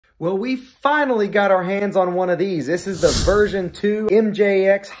Well, we finally got our hands on one of these. This is the version 2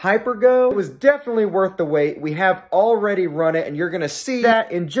 MJX HYPER GO. It was definitely worth the wait. We have already run it, and you're gonna see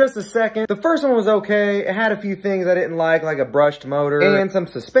that in just a second. The first one was okay. It had a few things I didn't like a brushed motor and some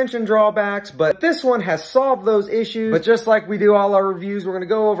suspension drawbacks, but this one has solved those issues. But just like we do all our reviews, we're gonna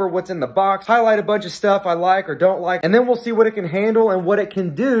go over what's in the box, highlight a bunch of stuff I like or don't like, and then we'll see what it can handle and what it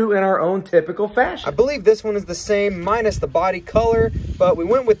can do in our own typical fashion. I believe this one is the same minus the body color, but we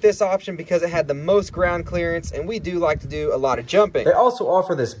went with this option because it had the most ground clearance, and we do like to do a lot of jumping. They also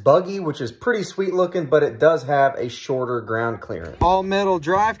offer this buggy, which is pretty sweet looking, but it does have a shorter ground clearance. All metal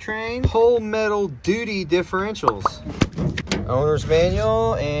drivetrain, whole metal duty differentials, owner's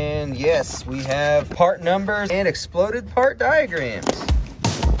manual, and yes, we have part numbers and exploded part diagrams.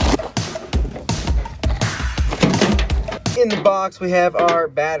 In the box, we have our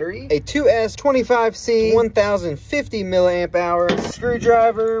battery, a 2S25C 1050 milliamp hour,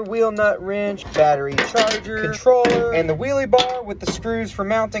 screwdriver, wheel nut wrench, battery charger, controller, and the wheelie bar with the screws for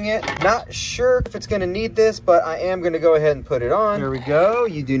mounting it. Not sure if it's going to need this, but I am going to go ahead and put it on. There we go.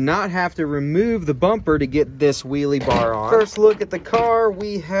 You do not have to remove the bumper to get this wheelie bar on. First look at the car,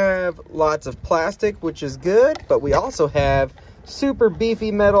 we have lots of plastic, which is good, but we also have super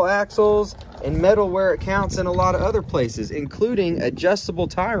beefy metal axles and metal where it counts in a lot of other places, including adjustable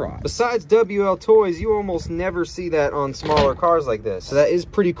tie rod. Besides WL Toys, you almost never see that on smaller cars like this. So that is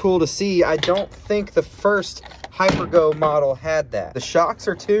pretty cool to see. I don't think the first HYPER GO model had that. The shocks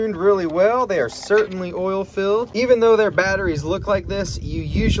are tuned really well. They are certainly oil filled. Even though their batteries look like this, you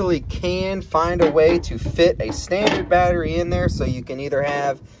usually can find a way to fit a standard battery in there, so you can either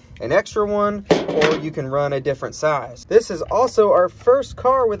have an extra one or you can run a different size. This is also our first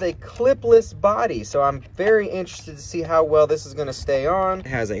car with a clipless body, so I'm very interested to see how well this is going to stay on. It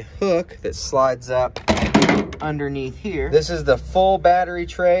has a hook that slides up underneath here. This is the full battery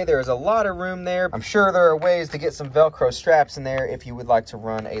tray. There's a lot of room there. I'm sure there are ways to get some Velcro straps in there if you would like to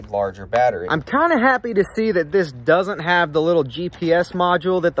run a larger battery. I'm kind of happy to see that this doesn't have the little GPS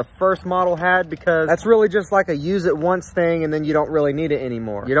module that the first model had, because that's really just like a use it once thing, and then you don't really need it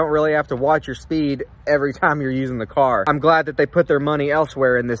anymore. You don't really have to watch your speed every time you're using the car. I'm glad that they put their money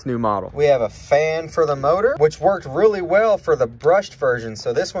elsewhere in this new model. We have a fan for the motor, which worked really well for the brushed version.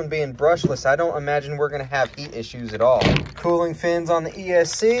 So this one being brushless, I don't imagine we're going to have heat issues at all. Cooling fins on the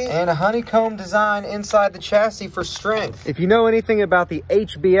ESC and a honeycomb design inside the chassis for strength. If you know anything about the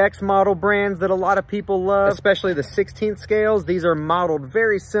HBX model brands that a lot of people love, especially the 16th scales, these are modeled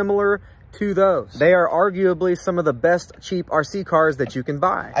very similar to those. They are arguably some of the best cheap RC cars that you can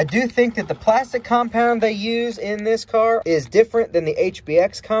buy. I do think that the plastic compound they use in this car is different than the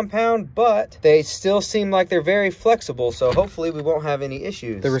HBX compound, but they still seem like they're very flexible, so hopefully we won't have any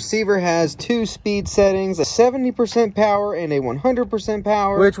issues. The receiver has two speed settings, a 70% power and a 100%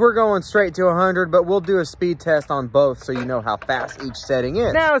 power, which we're going straight to 100, but we'll do a speed test on both so you know how fast each setting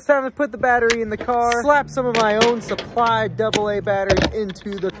is. Now it's time to put the battery in the car, slap some of my own supplied AA batteries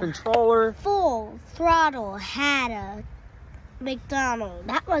into the controller. Full throttle had a McDonald's.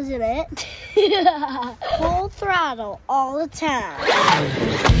 That wasn't it. Full throttle all the time.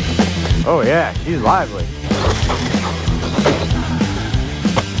 Oh yeah, she's lively.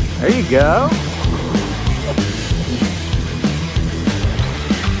 There you go.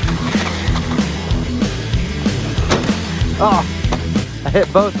 Oh, I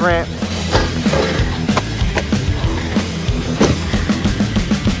hit both ramps.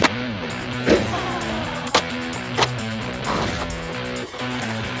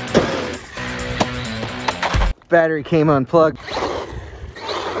 Battery came unplugged.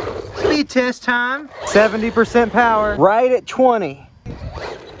 Speed test time. 70% power. Right at 20.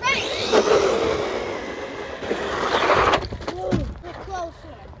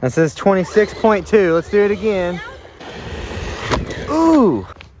 That says 26.2. Let's do it again. Ooh.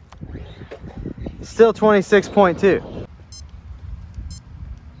 Still 26.2.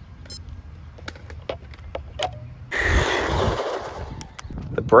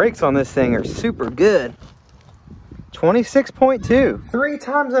 The brakes on this thing are super good. 26.2. 3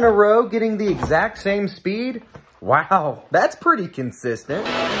 times in a row getting the exact same speed? Wow, that's pretty consistent.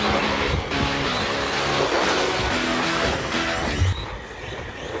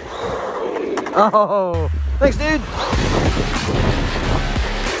 Oh, thanks, dude.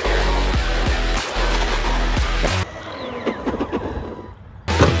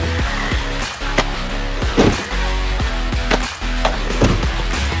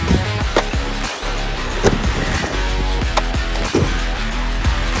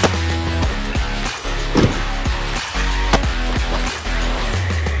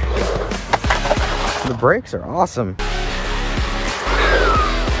 The brakes are awesome.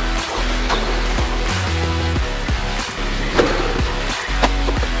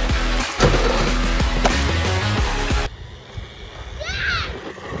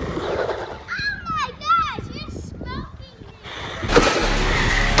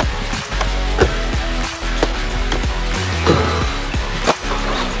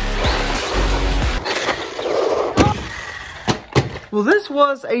 this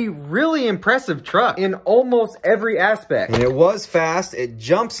was a really impressive truck in almost every aspect. And it was fast, it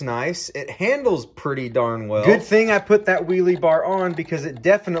jumps nice, it handles pretty darn well. Good thing I put that wheelie bar on because it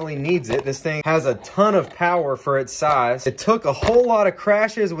definitely needs it. This thing has a ton of power for its size. It took a whole lot of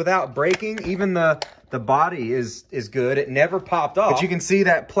crashes without breaking. Even the body is good. It never popped off. But you can see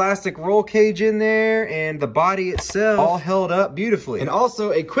that plastic roll cage in there, and the body itself all held up beautifully. And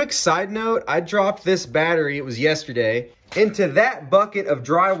also, a quick side note, I dropped this battery, it was yesterday, into that bucket of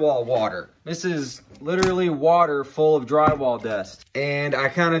drywall water. This is literally water full of drywall dust. And I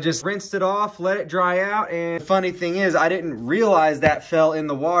kind of just rinsed it off, let it dry out, and the funny thing is, I didn't realize that fell in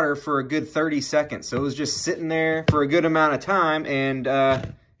the water for a good 30 seconds. So it was just sitting there for a good amount of time,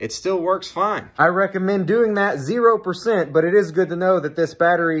 and it still works fine. I recommend doing that 0%, but it is good to know that this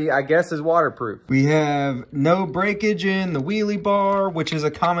battery, I guess, is waterproof. We have no breakage in the wheelie bar, which is a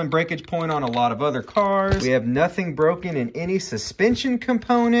common breakage point on a lot of other cars. We have nothing broken in any suspension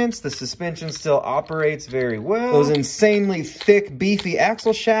components. The suspension still operates very well. Those insanely thick, beefy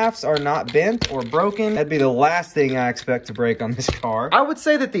axle shafts are not bent or broken. That'd be the last thing I expect to break on this car. I would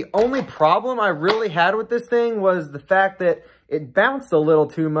say that the only problem I really had with this thing was the fact that it bounced a little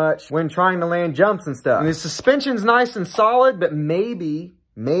too much when trying to land jumps and stuff. And the suspension's nice and solid, but maybe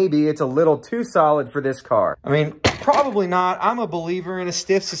it's a little too solid for this car. I mean, probably not. I'm a believer in a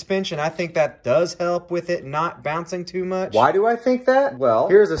stiff suspension. I think that does help with it not bouncing too much. Why do I think that? Well,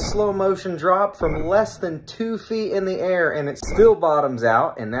 here's a slow motion drop from less than 2 feet in the air, and it still bottoms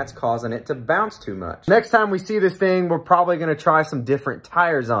out, and that's causing it to bounce too much. Next time we see this thing, we're probably gonna try some different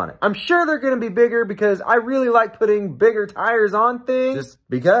tires on it. I'm sure they're gonna be bigger because I really like putting bigger tires on things, just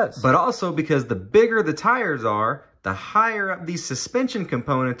because. But also because the bigger the tires are, the higher up these suspension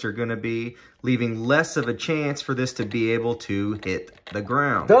components are going to be, leaving less of a chance for this to be able to hit the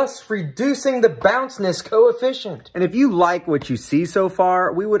ground, thus reducing the bounceness coefficient. And if you like what you see so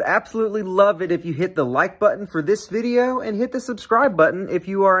far, we would absolutely love it if you hit the like button for this video and hit the subscribe button if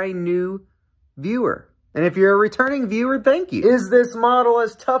you are a new viewer. And if you're a returning viewer, thank you. Is this model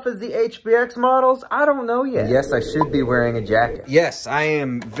as tough as the HBX models? I don't know yet. Yes, I should be wearing a jacket. Yes, I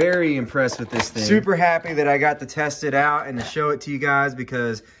am very impressed with this thing. Super happy that I got to test it out and to show it to you guys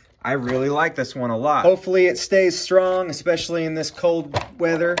because I really like this one a lot. Hopefully it stays strong, especially in this cold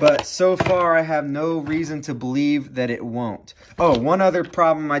weather. But so far, I have no reason to believe that it won't. Oh, one other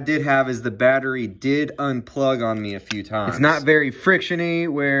problem I did have is the battery did unplug on me a few times. It's not very frictiony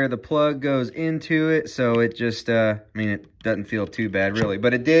where the plug goes into it. So it just, I mean, it doesn't feel too bad really.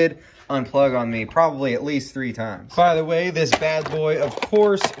 But it did unplug on me probably at least 3 times. By the way, this bad boy, of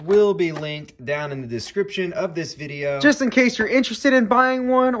course, will be linked down in the description of this video, just in case you're interested in buying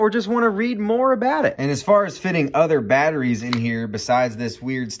one or just want to read more about it. And as far as fitting other batteries in here besides this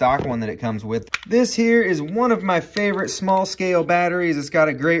weird stock one that it comes with, this here is one of my favorite small scale batteries. It's got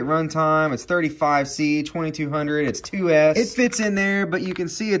a great runtime. It's 35C, 2200, it's 2S. It fits in there, but you can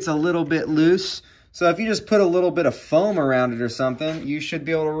see it's a little bit loose. So if you just put a little bit of foam around it or something, you should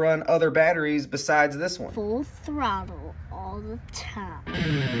be able to run other batteries besides this one. Full throttle all the time.